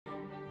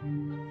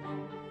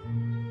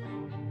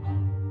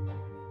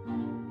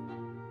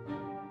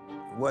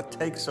What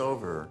takes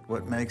over,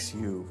 what makes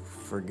you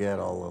forget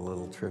all the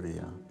little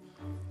trivia,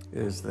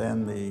 is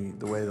then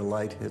the way the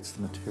light hits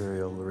the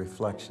material, the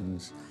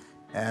reflections,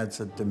 adds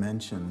a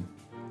dimension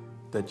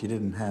that you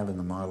didn't have in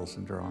the models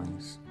and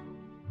drawings.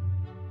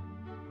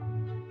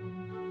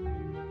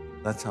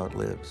 That's how it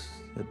lives.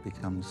 It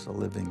becomes a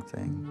living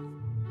thing.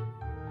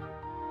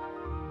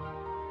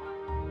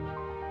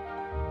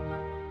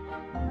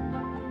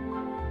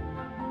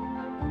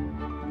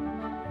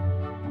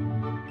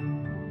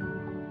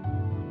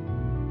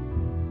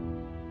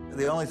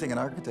 The only thing an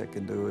architect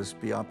can do is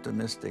be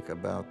optimistic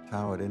about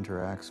how it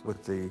interacts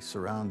with the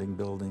surrounding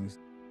buildings.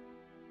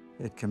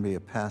 It can be a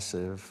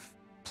passive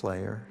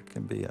player, it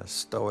can be a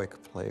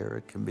stoic player,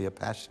 it can be a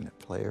passionate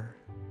player.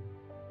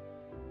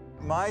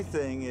 My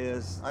thing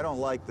is, I don't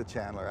like the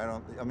Chandler.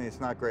 I mean, it's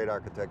not great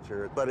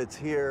architecture, but it's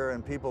here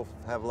and people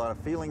have a lot of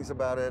feelings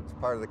about it. It's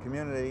part of the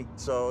community,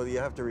 so you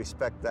have to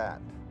respect that,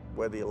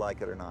 whether you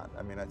like it or not.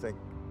 I mean, I think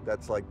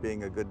that's like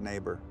being a good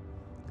neighbor.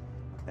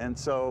 And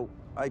so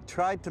I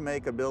tried to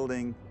make a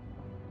building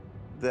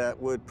that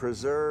would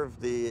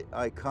preserve the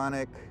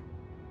iconic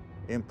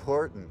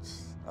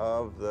importance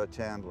of the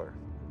Chandler.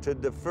 To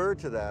defer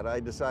to that,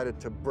 I decided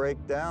to break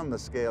down the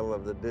scale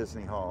of the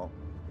Disney Hall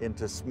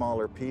into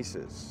smaller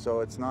pieces, so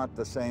it's not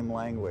the same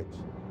language.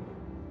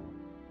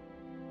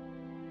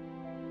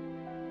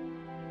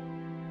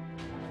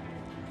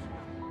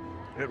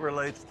 It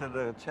relates to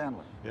the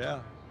Chandler. Yeah.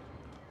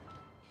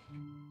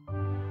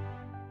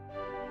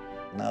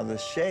 Now, the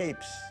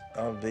shapes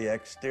of the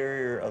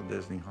exterior of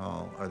Disney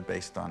Hall are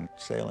based on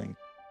sailing.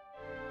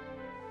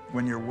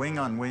 When you're wing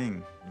on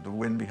wing, the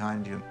wind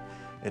behind you,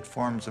 it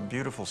forms a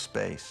beautiful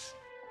space.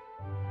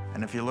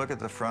 And if you look at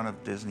the front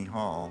of Disney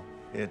Hall,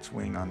 it's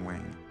wing on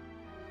wing.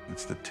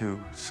 It's the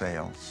two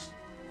sails,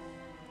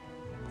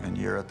 and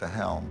you're at the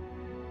helm.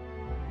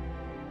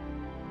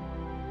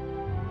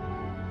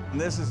 And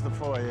this is the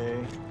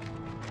foyer,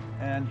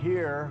 and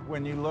here,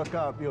 when you look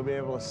up, you'll be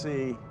able to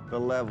see the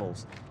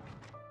levels.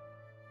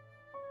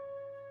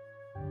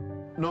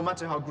 No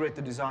matter how great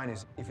the design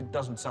is, if it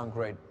doesn't sound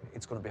great,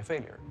 it's going to be a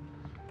failure.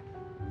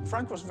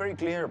 Frank was very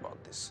clear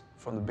about this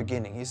from the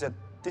beginning. He said,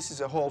 this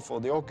is a hall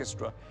for the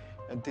orchestra,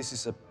 and this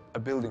is a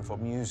building for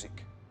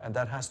music, and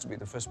that has to be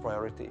the first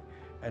priority.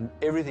 And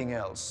everything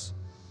else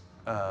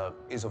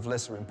is of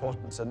lesser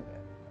importance. And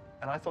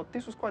I thought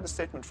this was quite a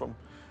statement from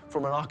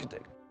an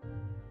architect.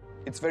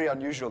 It's very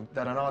unusual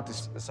that an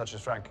artist such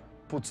as Frank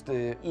puts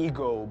the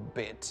ego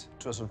bit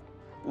to a sort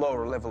of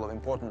lower level of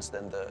importance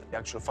than the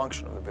actual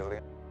function of the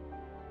building.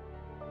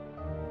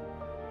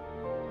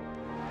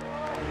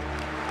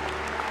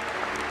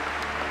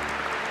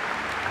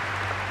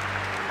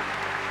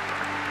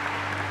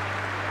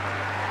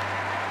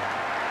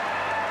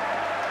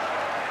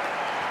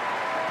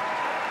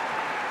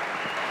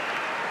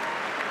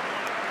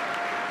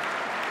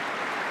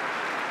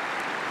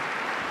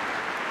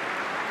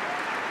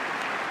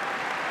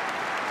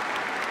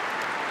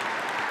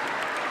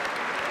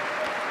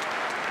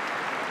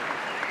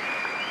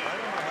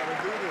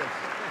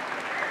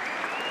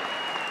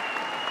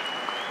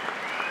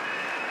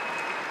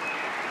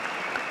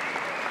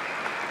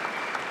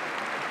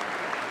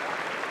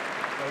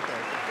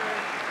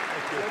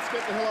 Let's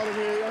get the hell out of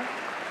here, yeah?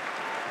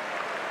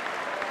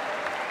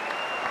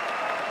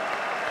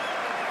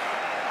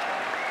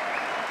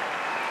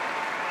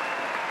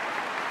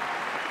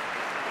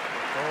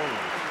 Holy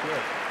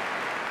shit.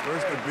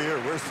 Where's the beer?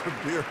 Where's the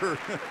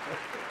beer?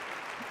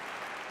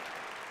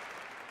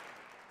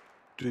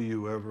 Do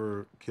you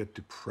ever get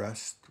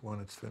depressed when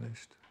it's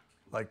finished?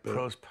 Like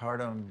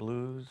postpartum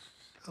blues?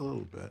 A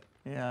little bit.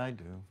 Yeah, I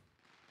do.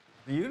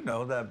 You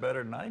know that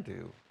better than I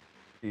do.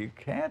 You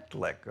can't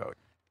let go.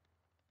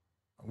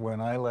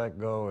 When I let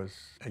go is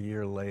a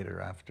year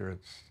later, after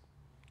its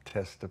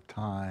test of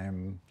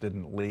time,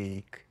 didn't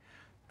leak,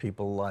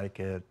 people like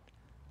it,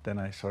 then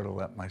I sort of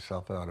let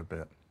myself out a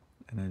bit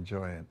and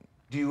enjoy it.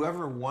 Do you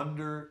ever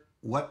wonder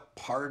what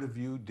part of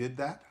you did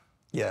that?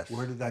 Yes.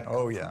 Where did that come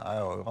from? from?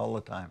 Yeah, all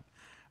the time.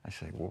 I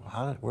say,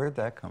 well, where'd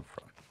that come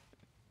from?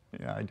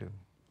 Yeah, I do.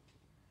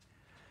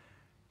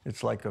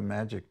 It's like a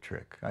magic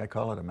trick. I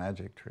call it a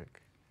magic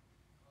trick.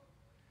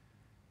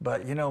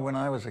 But you know, when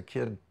I was a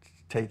kid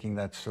taking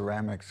that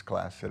ceramics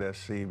class at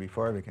SC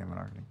before I became an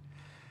architect,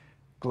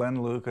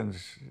 Glenn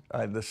Lucan's,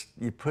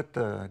 you put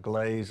the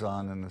glaze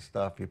on and the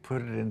stuff, you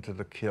put it into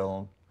the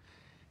kiln,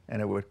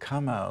 and it would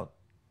come out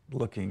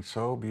looking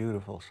so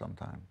beautiful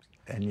sometimes.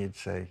 And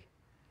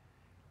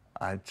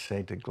I'd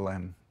say to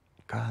Glenn,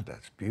 God,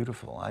 that's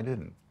beautiful.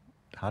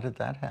 How did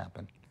that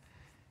happen?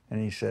 And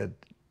he said,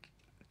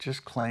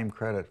 just claim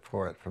credit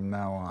for it from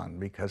now on,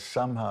 because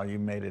somehow you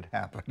made it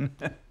happen.